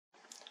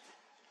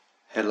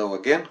Hello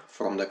again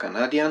from the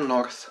Canadian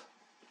North.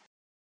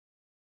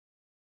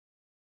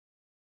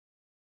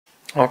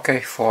 Okay,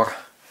 for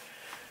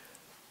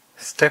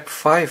step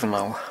 5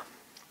 now.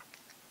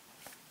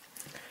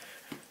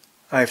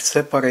 I've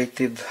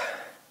separated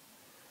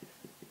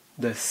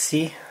the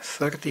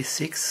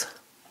C36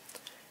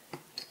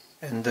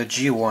 and the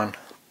G1.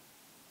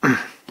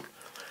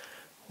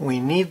 We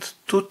need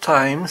 2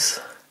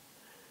 times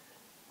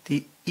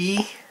the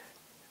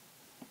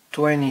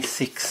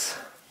E26.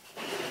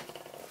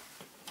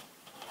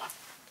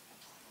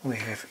 We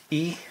have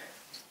E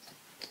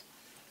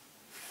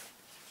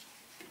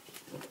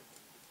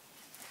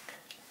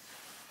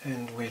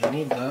and we'll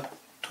need the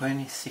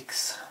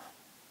 26.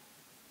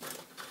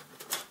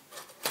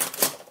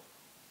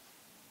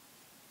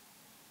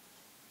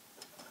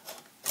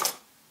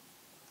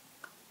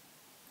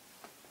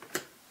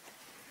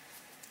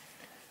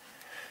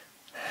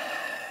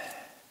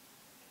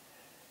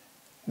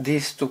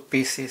 These 2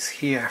 pieces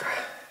here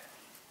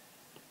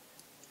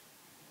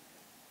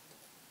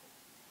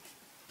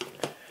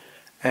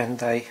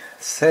and I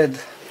said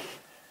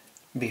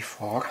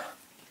before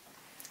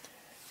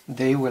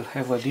they will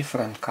have a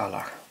different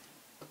color.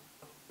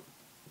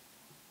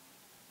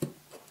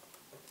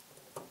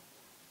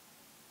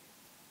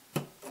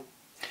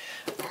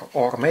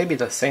 Or maybe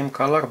the same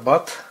color,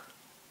 but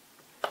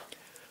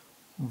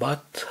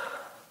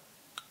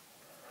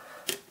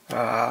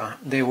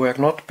they were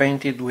not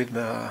painted with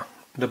the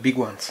big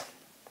ones.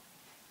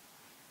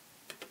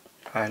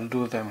 I'll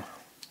do them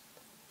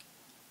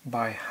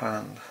by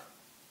hand.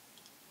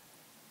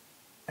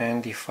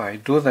 And if I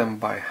do them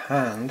by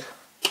hand,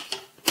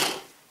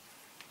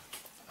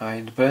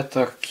 I'd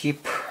better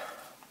keep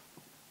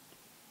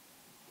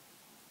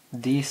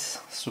these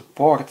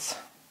supports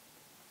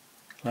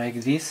like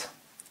this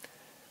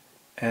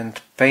and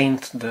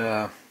paint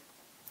the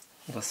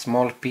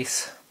small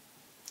piece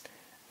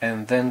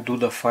and then do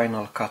the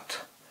final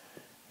cut,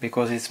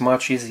 because it's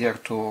much easier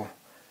to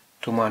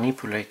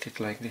manipulate it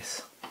like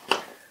this.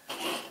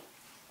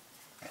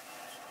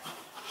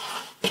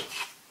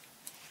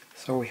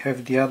 So we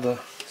have the other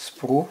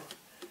sprue,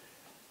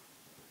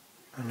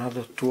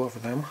 another 2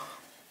 of them.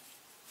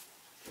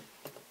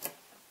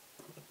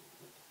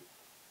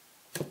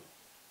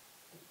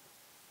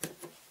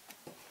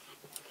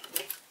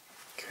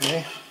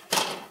 Okay.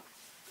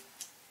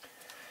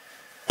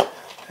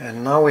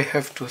 And now we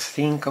have to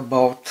think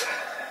about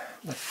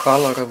the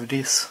color of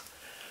these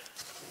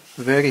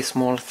very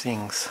small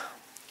things.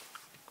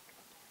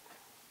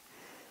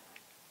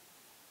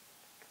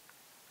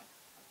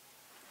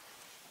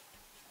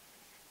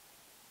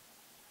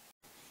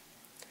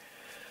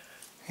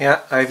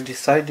 Yeah, I've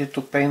decided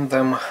to paint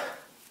them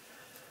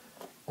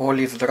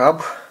olive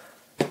drab.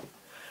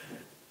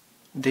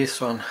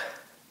 This one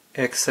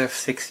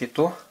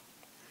XF62.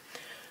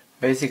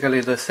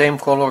 Basically the same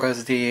color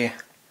as the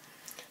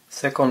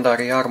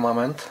secondary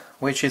armament,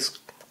 which is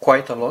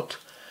quite a lot,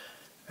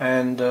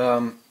 and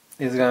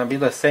it's gonna be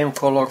the same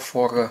color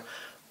for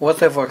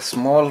whatever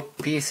small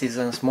pieces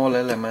and small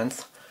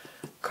elements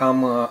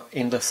come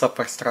in the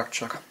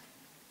superstructure.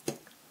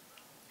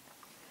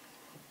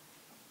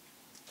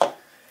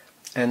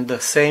 And the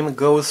same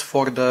goes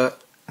for the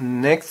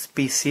next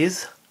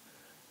pieces,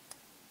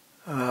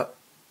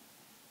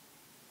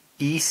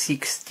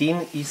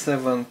 E16,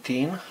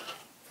 E17,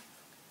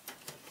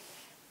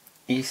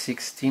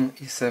 E16,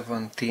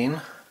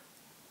 E17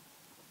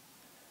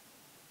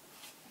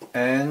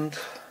 and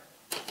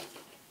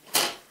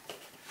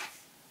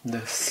the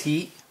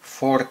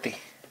C40,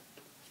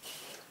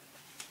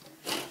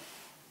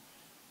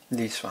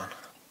 this one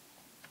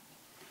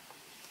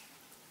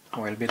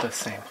will be the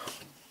same.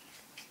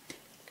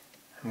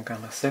 I'm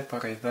gonna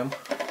separate them.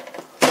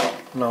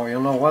 Now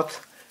you know what?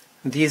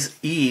 These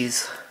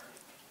E's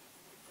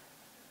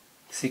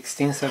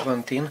 16,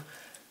 17,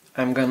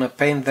 I'm gonna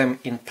paint them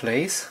in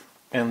place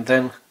and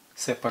then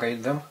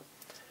separate them,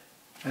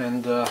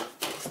 and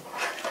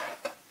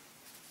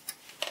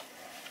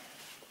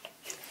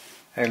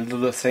I'll do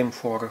the same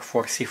for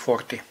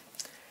C40.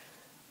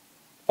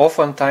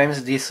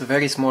 Oftentimes these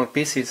very small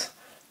pieces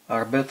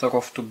are better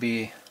off to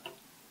be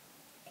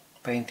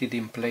painted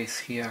in place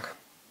here,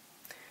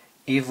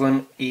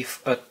 even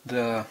if at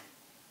the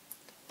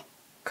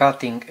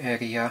cutting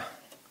area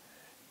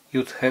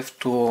you'd have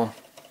to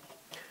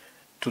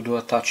do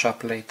a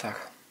touch-up later.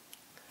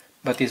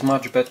 But it's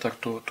much better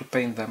to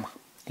paint them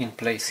in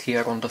place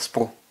here on the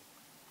sprue.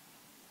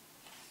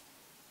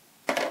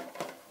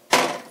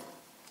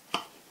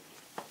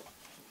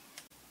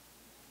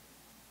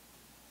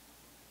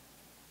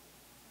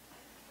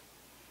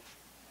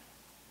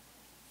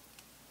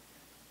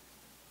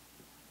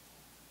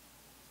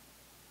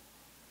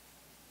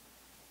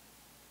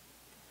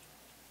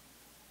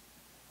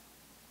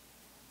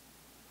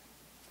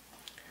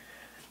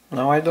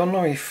 Now I don't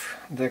know if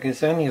there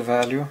is any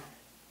value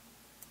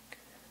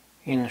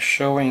in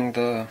showing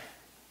the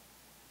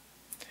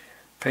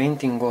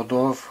painting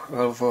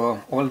of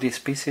all these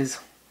pieces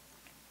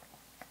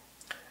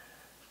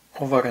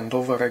over and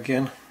over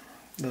again,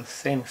 the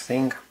same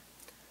thing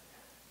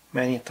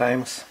many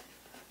times.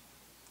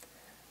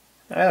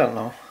 I don't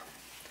know.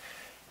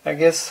 I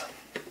guess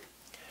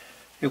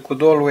you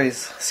could always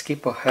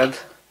skip ahead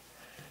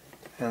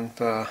and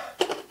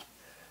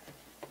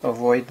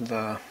avoid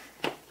the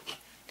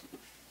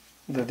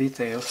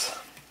details.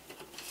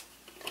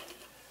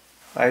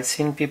 I've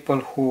seen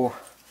people who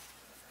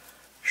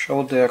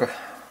show their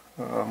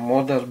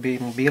model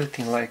being built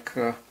in like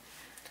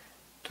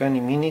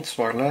 20 minutes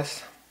or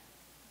less.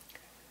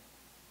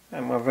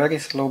 I'm a very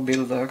slow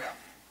builder.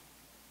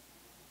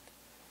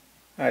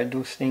 I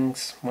do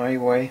things my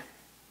way,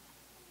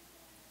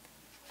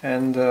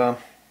 and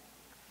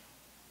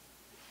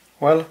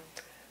well,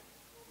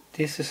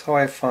 this is how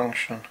I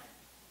function.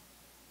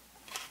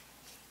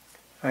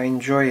 I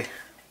enjoy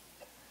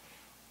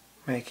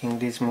making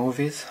these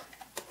movies,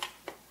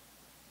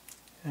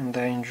 and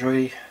I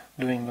enjoy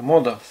doing the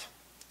models.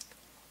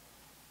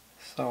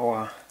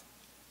 So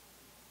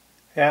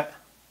yeah,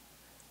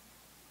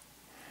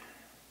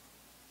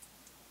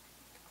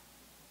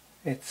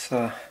 it's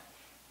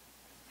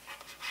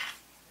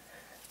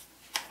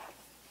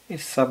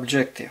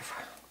subjective.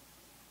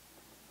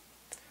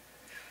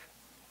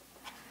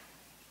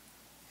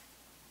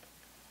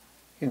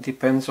 It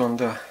depends on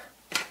the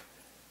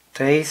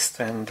taste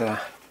and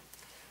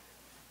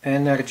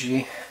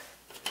energy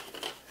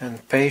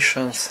and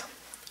patience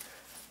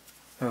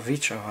of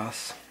each of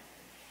us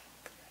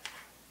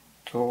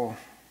to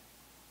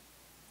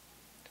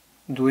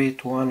do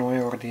it one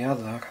way or the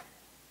other,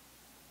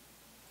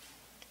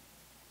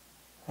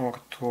 or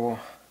to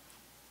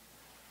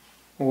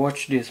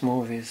watch these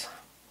movies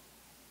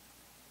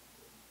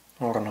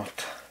or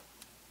not.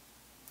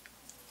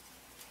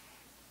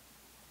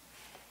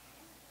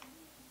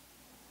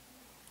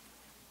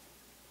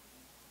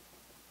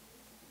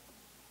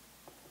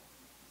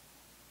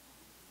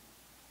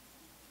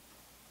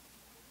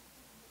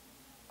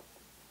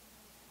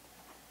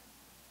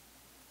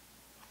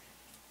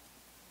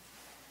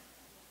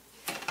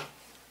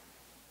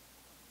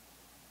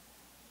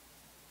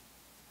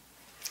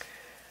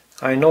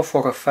 I know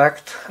for a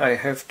fact I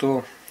have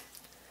to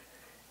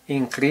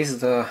increase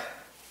the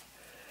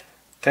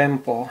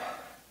tempo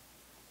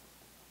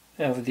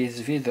of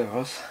these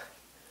videos,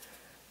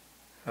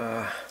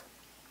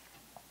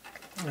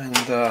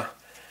 and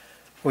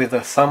with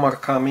the summer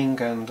coming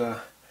and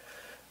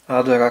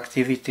other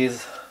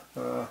activities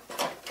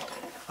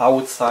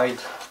outside,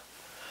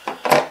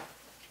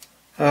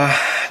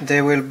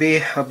 there will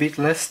be a bit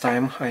less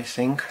time, I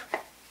think,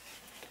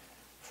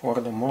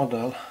 for the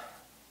model,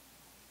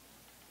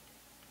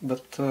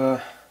 but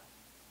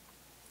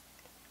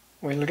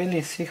we'll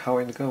really see how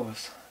it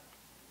goes.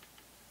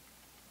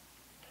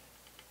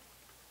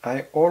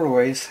 I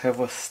always have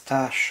a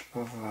stash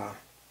of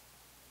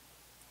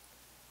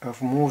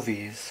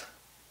movies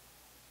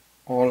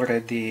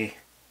already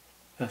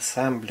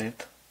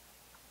assembled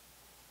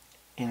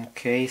in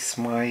case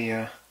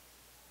my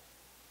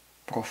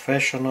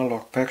professional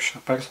or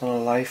personal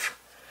life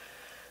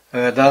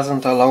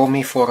doesn't allow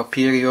me for a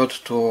period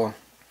to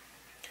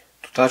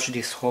touch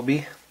this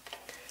hobby.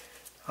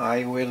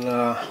 I will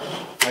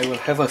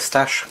have a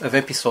stash of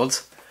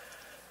episodes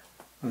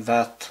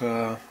that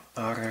are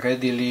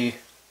readily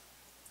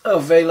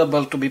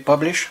available to be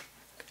published.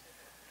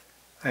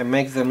 I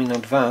make them in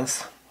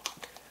advance,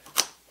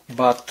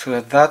 but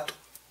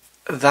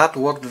that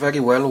worked very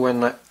well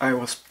when I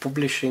was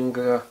publishing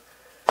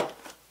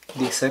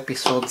these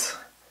episodes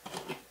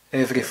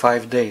every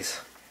 5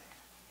 days.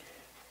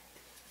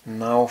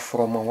 Now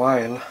from a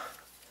while,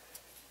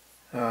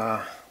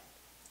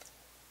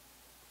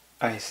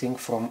 I think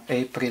from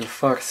April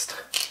 1st,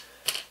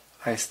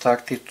 I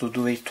started to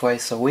do it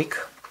twice a week.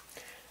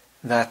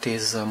 That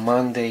is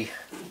Monday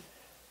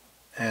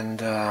and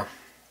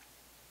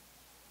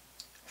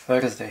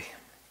Thursday.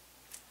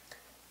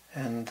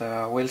 And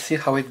we'll see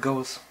how it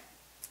goes.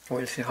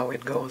 We'll see how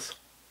it goes.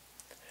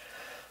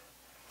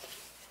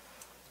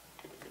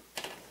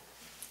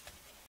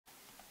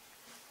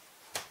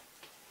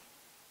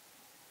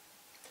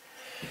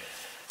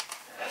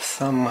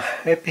 Some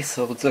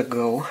episodes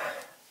ago,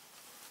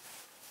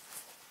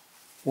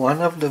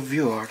 one of the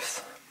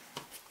viewers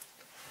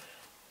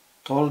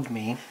told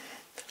me,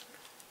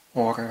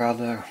 or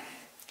rather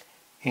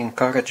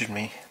encouraged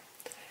me,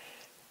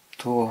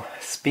 to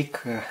speak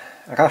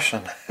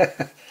Russian.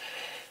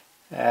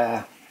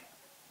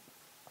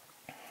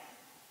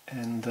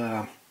 And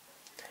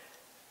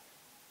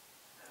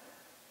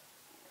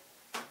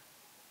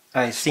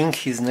I think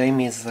his name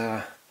is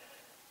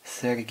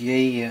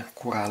Sergei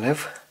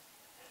Kuralev.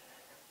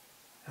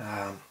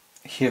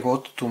 He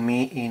wrote to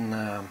me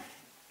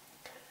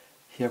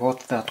he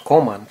wrote that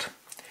comment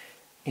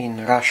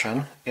in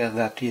Russian,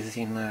 that is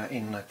in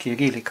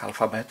Cyrillic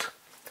alphabet,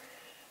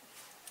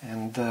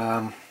 and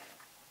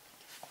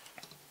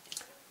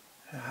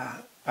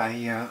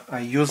I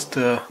used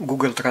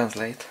Google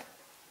Translate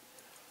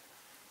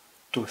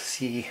to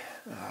see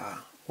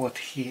what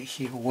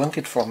he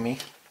wanted from me,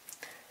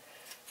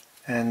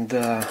 and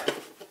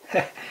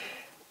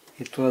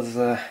it was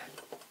a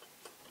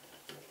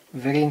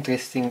very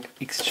interesting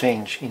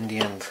exchange in the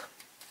end.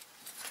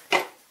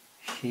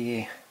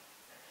 He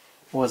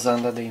was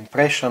under the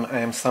impression I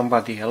am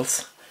somebody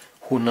else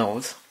who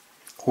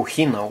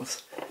he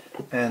knows,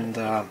 and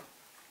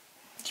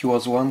he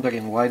was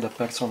wondering why the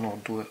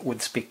person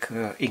would speak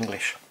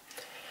English.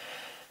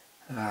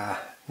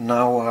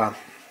 Now,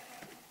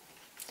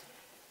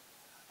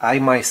 I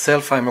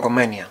myself am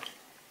Romanian.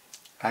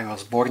 I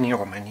was born in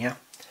Romania,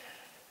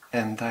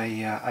 and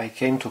I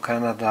came to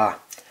Canada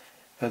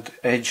at the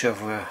age of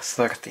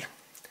 30.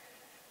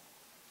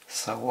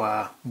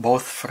 So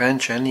both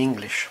French and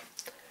English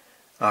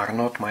are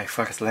not my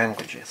first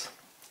languages,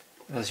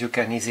 as you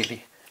can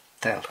easily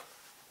tell.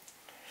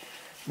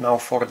 Now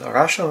for the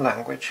Russian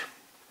language,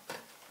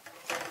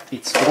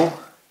 it's true,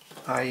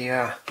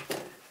 I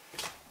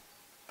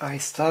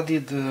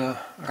studied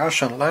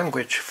Russian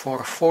language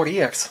for 4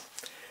 years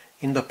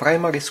in the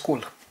primary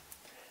school,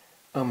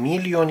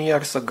 1,000,000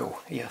 years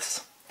ago,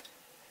 yes.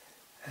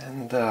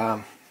 And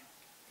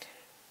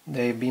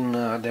they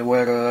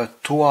were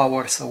 2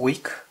 hours a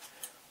week.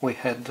 We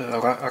had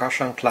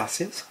Russian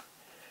classes,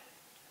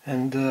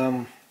 and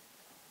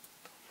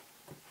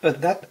at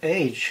that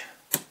age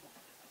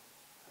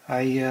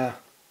I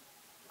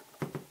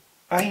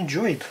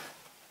enjoyed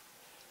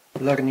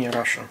learning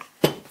Russian.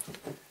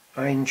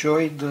 I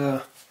enjoyed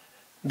the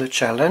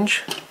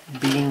challenge,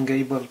 being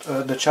able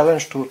the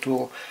challenge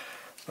to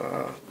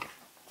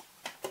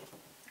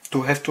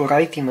have to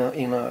write in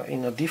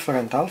a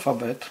different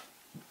alphabet.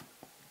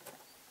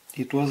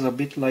 It was a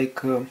bit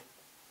like I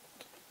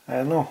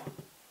don't know,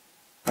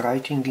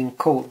 writing in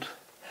code.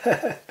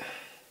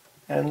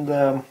 And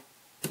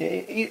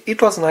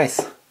it was nice.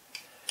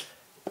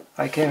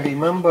 I can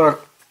remember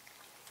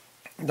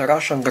the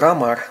Russian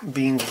grammar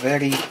being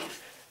very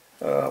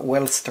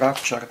well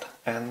structured,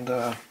 and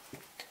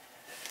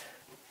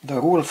the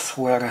rules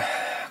were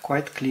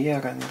quite clear,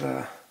 and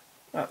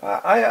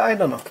I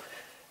don't know,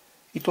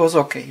 it was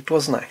okay, it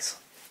was nice.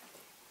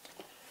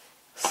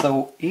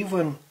 So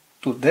even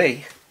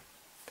today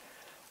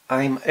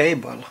I'm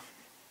able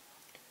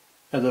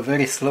at a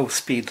very slow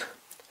speed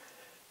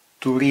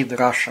to read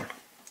Russian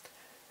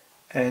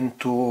and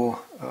to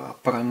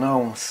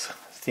pronounce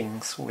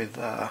things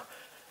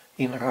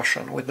in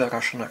Russian with the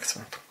Russian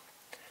accent.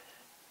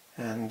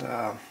 And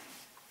I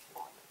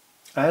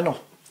don't know,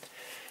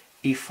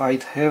 if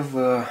I'd have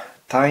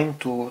time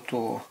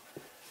to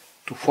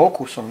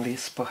focus on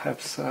this,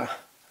 perhaps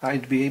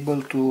I'd be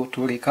able to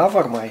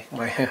recover my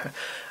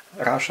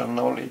Russian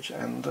knowledge,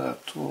 and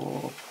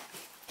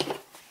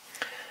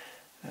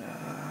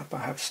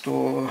perhaps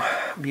to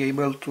be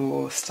able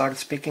to start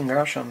speaking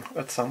Russian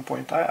at some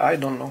point. I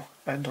don't know.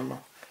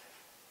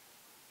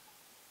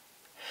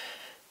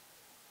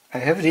 I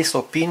have this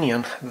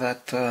opinion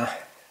that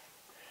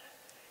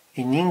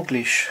in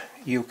English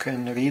you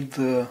can read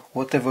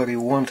whatever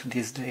you want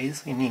these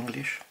days in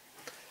English,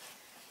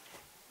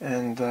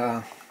 and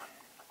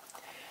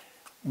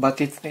but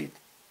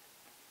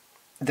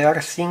there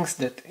are things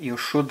that you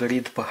should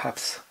read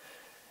perhaps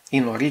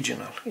in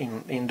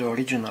the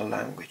original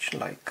language,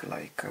 like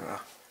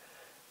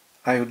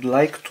I would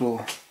like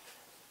to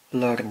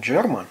learn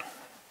German,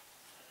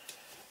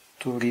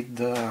 to read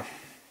the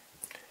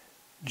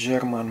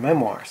German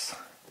memoirs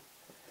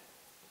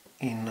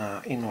in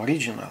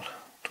original,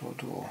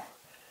 to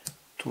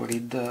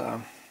read the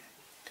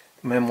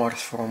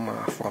memoirs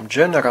from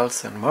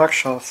generals and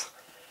marshals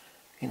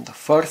in the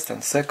First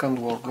and Second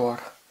World War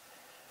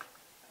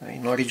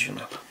in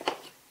original.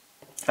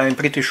 I'm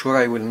pretty sure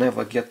I will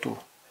never get to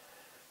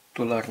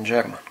learn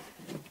German.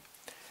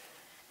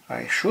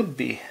 I should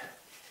be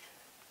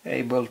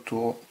able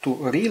to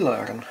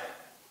relearn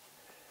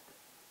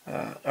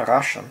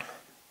Russian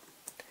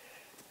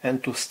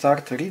and to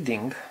start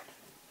reading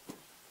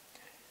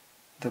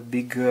the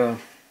big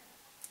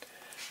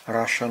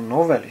Russian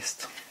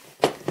novelist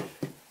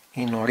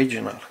in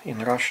original, in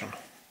Russian.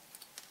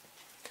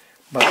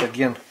 But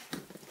again,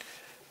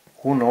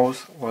 who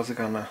knows what's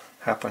gonna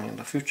happen in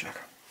the future.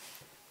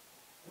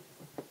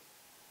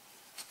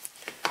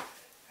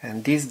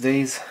 And these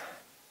days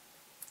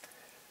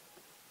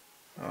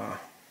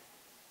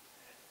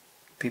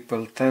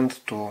people tend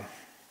to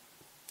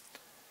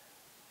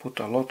put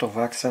a lot of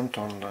accent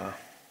on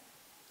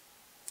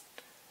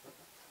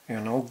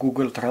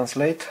Google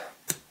Translate,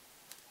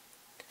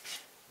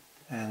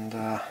 and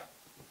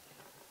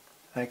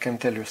I can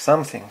tell you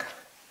something: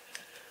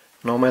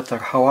 no matter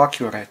how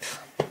accurate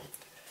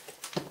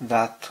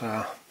that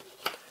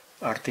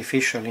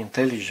artificial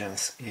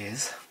intelligence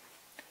is,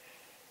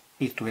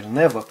 it will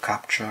never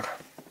capture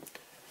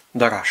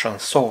the Russian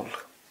soul,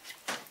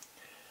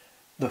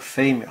 the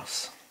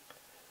famous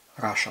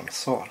Russian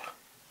soul.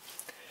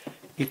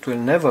 It will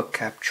never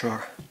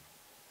capture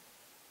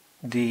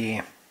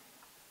the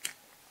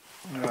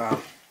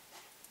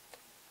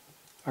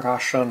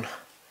Russian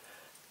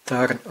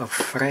turn of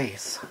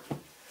phrase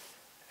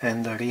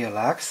and the real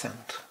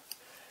accent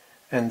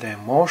and the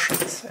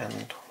emotions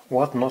and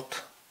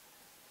whatnot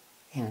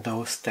in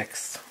those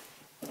texts.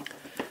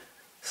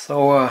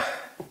 So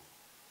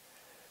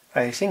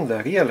I think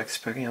the real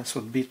experience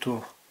would be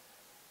to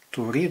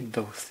read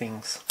those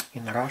things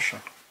in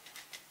Russian.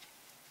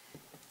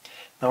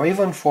 Now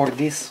even for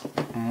this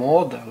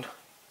model,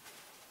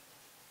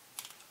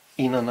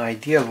 in an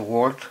ideal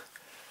world,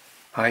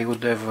 I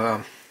would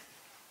have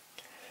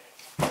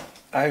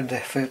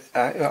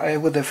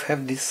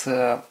had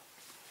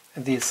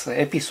these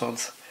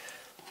episodes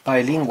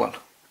bilingual,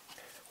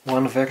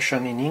 one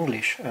version in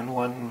English and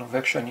one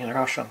version in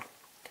Russian.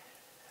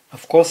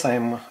 Of course,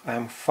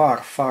 I'm far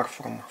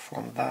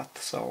from that,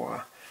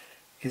 so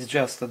it's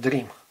just a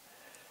dream.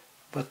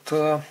 But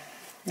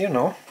you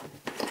know,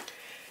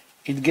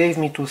 it gave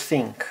me to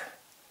think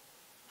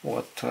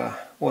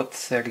what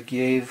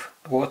Sergei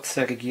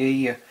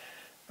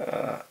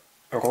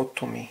wrote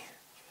to me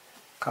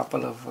a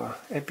couple of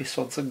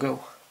episodes ago.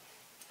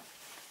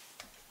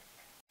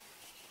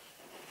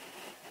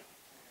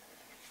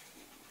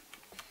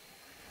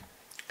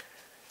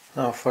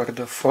 Now for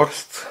the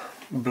first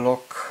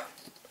block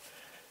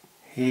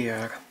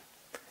here,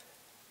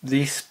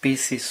 this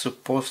piece is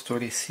supposed to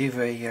receive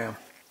a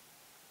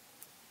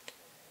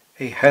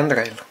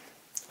handrail,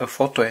 a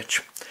photo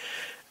etch,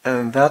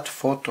 and that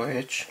photo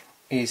etch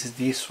is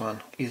this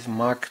one, is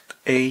marked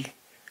A3.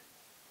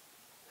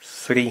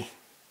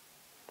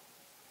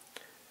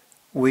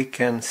 We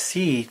can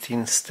see it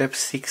in step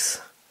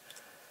 6,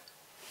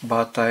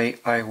 but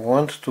I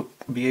want to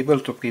be able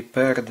to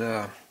prepare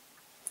the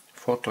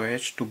photo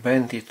etch to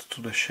bend it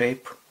to the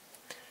shape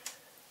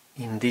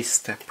in this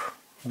step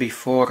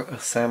before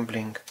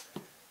assembling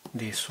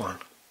this one.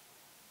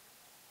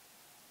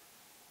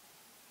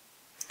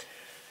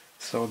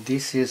 So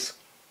this is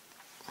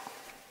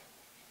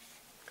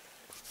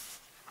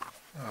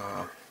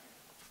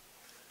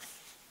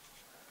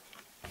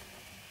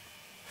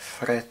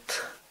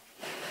fret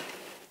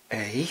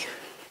A.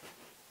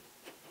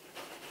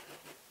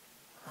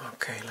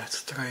 Okay,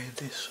 let's try it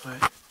this way.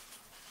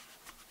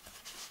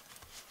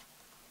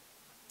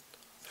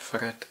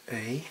 Fret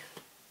A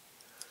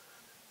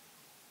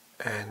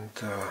and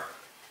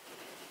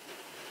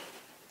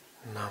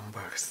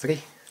number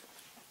 3.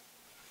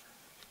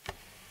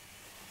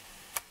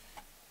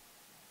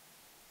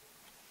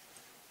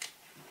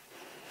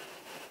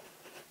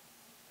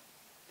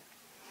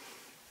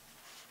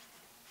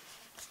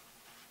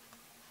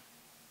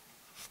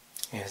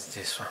 Is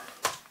this one.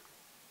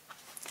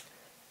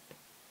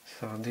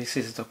 So this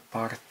is the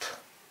part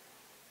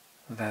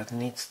that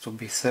needs to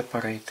be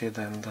separated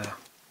and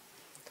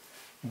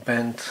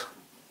bent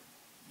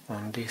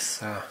on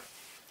this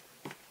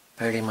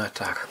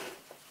perimeter.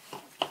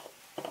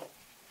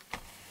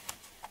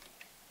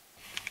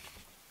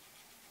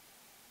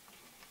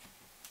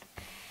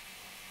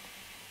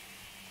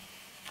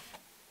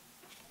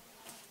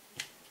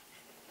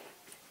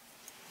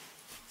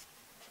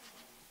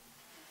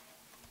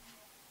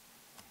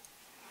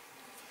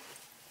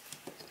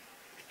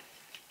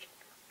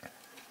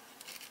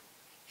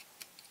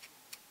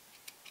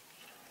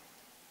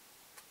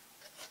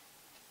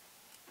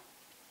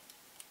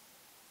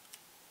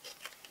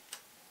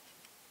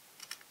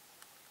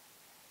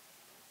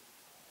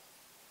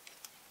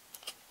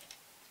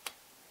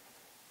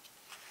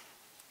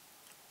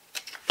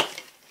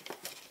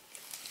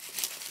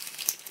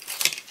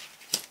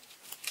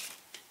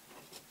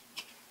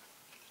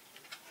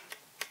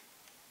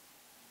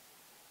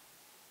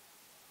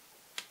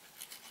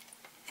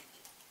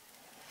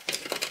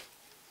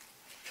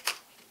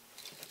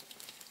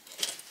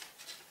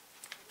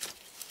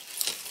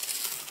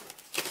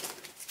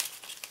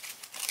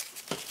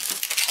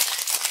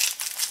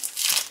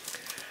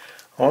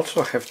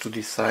 Also have to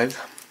decide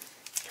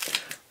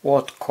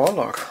what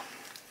color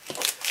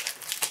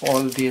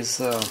all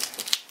these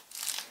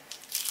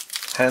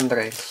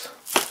handrails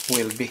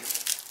will be.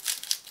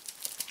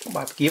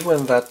 But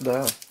given that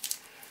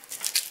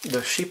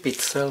the ship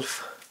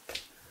itself,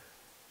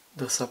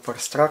 the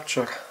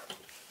superstructure,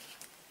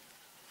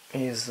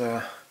 is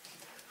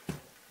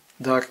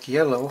dark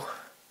yellow,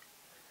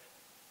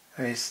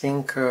 I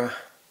think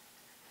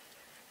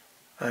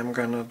I'm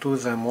gonna do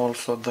them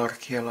also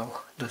dark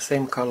yellow, the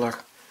same color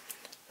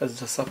as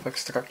the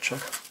superstructure.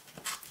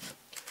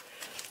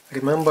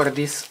 Remember,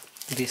 this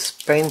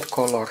paint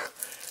color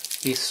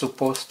is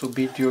supposed to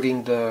be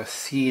during the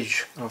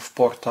siege of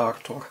Port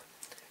Arthur,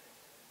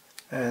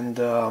 and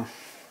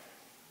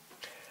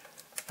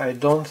I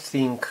don't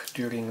think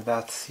during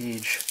that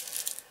siege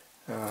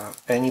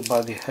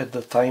anybody had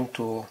the time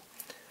to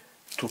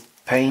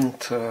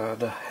paint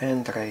the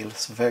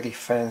handrails very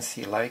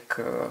fancy, like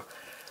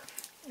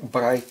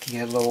bright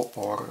yellow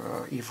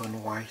or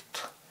even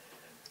white.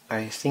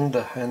 I think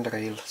the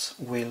handrails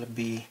will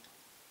be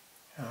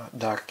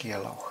dark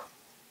yellow.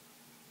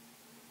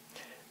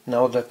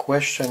 Now the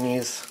question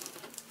is,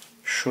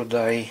 should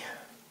I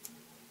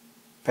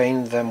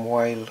paint them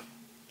while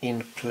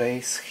in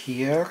place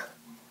here,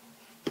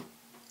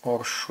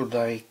 or should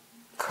I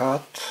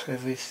cut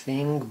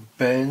everything,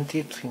 bend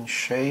it in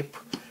shape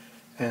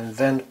and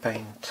then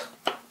paint?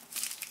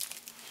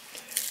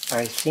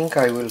 I think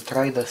I will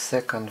try the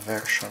second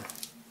version,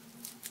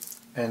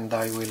 and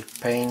I will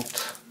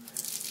paint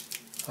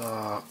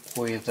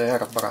with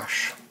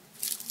airbrush.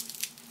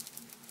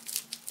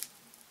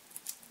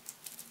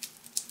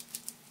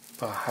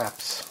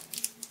 perhaps.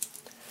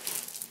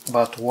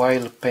 But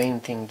while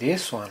painting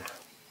this one,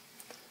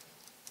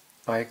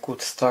 I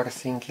could start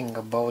thinking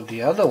about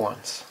the other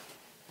ones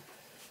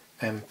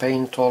and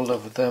paint all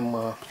of them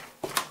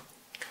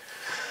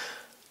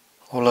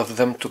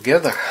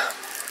together.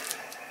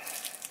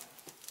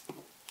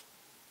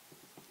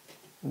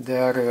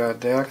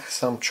 There are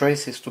some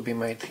choices to be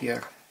made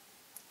here.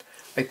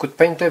 I could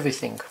paint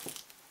everything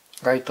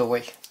right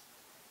away.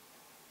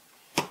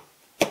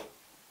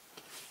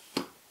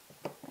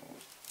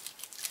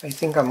 I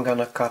think I'm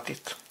gonna cut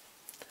it,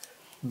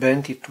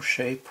 bend it to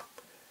shape,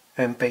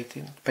 and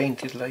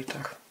paint it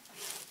later.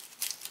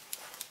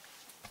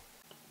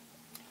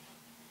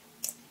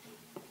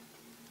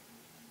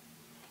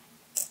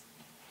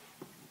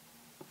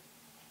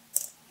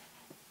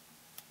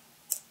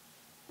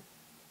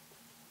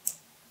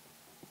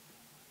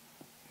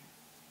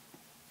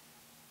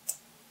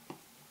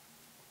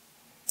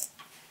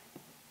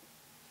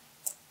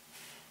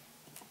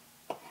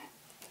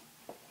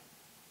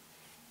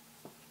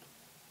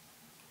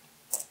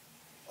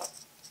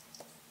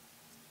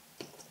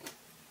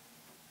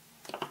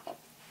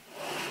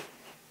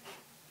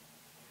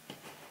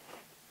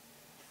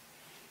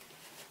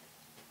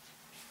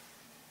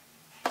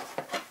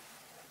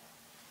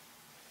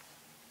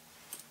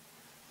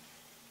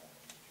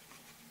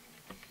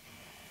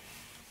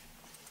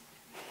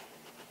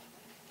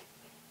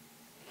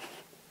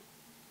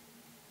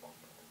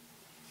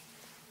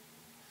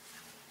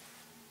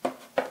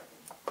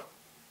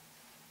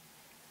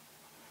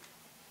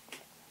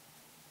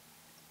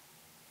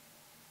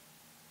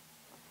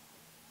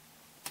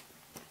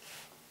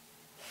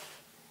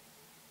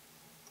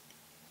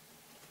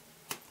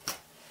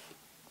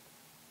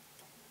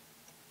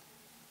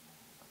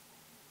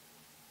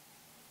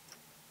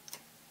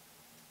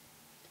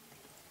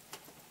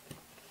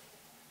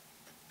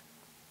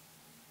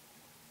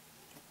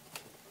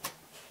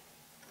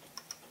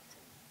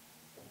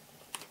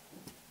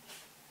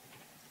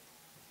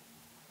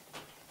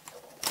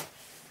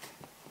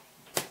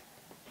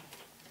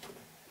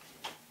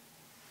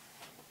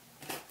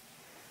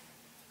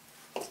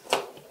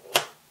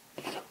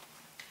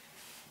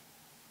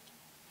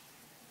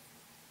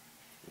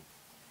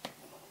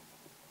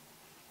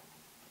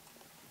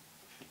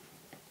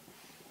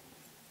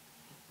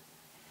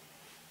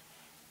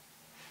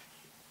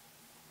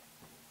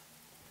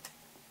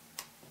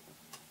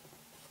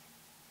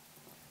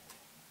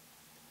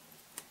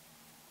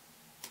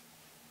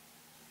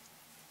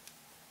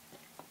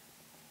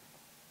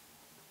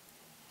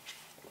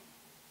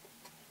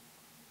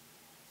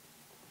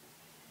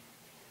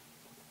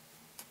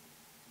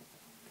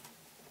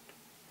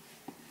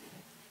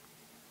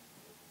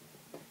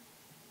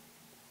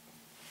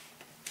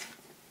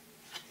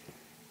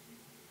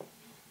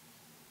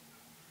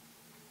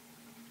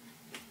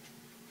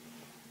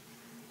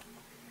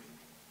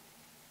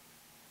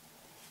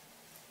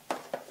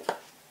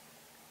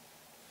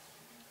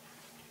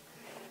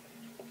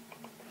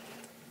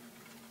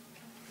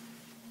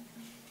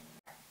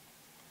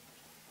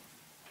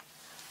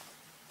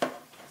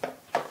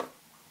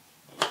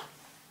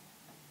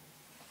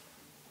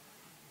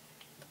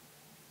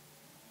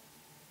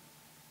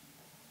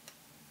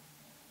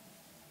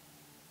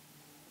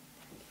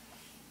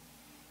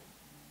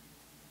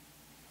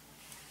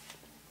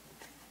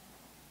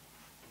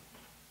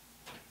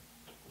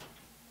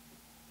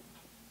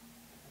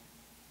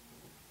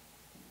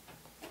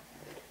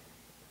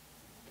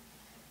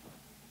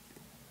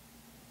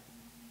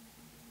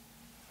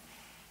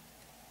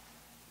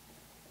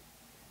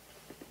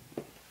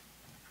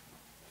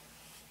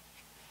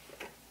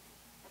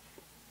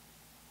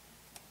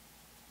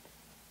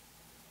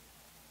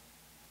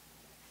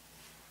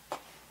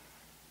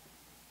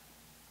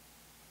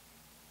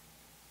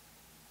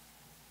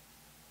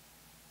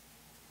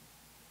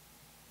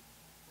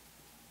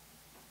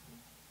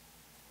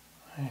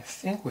 I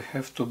think we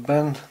have to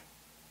bend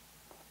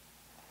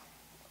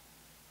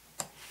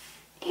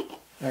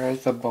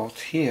right about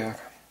here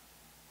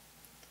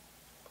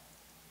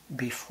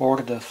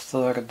before the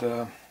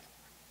third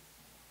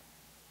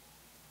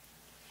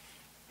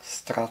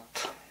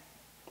strut.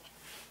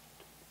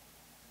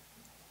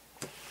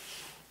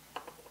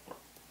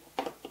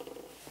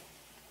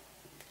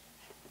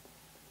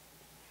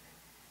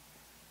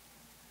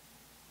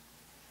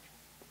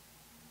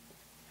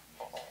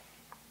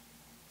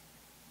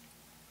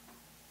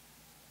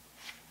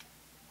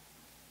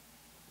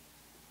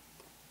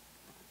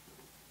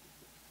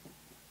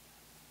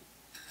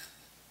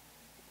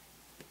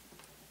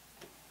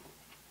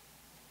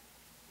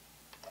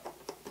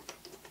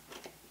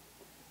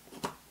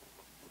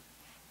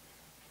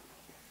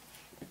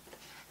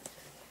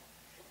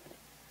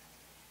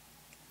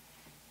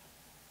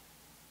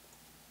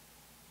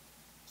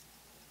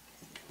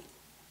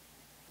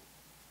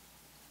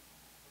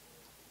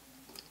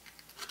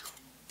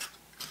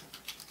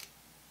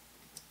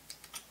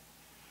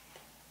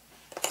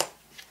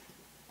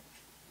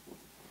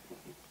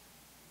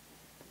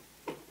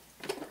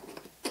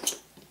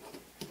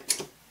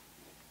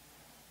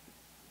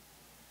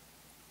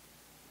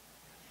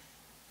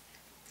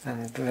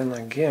 And then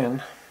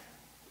again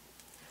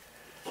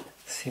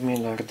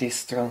similar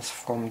distance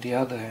from the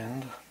other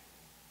end,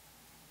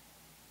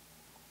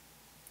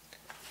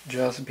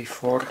 just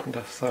before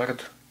the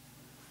third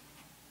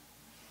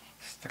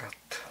strut.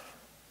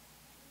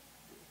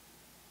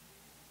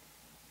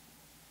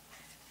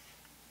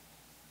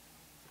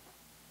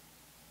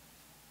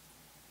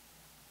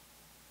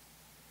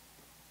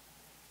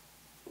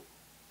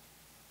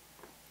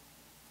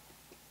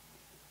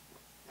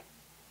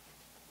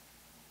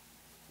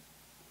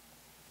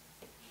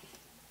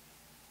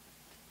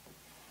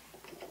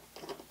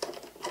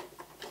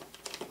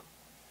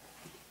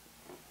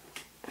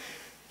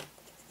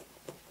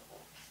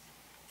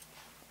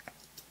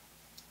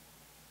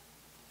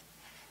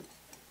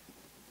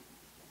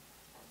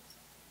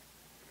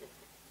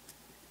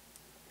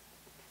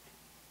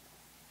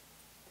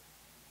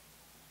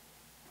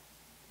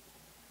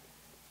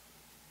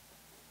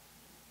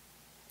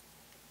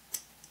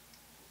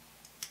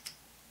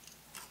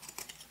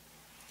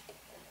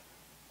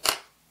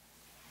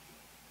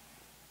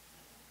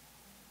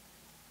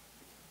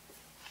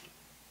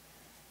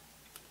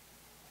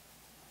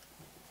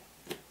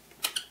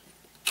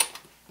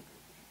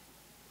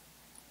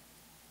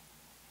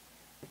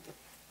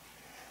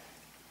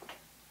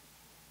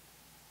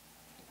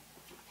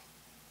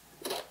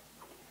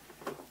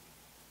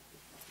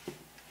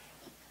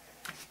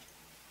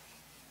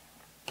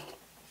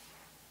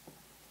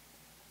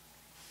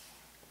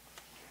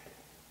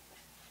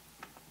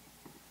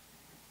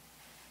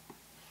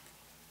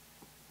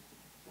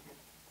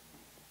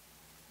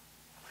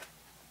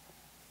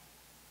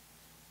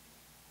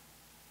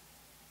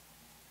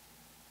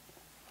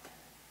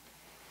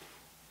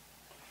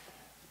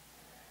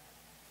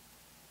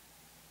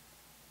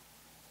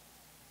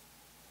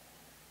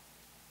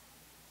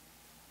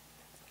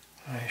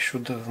 I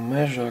should have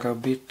measured a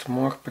bit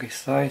more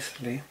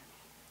precisely,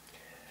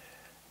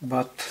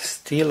 but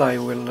still I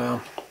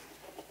will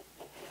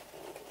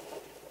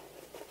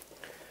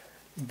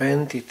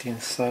bend it in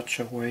such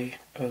a way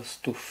as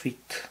to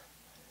fit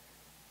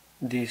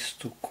these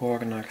two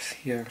corners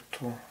here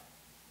too.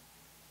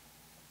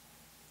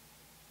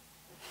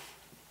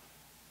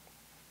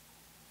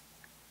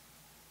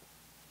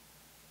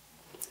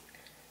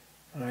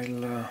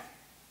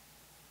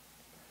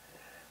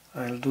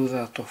 I'll do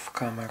that off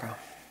camera.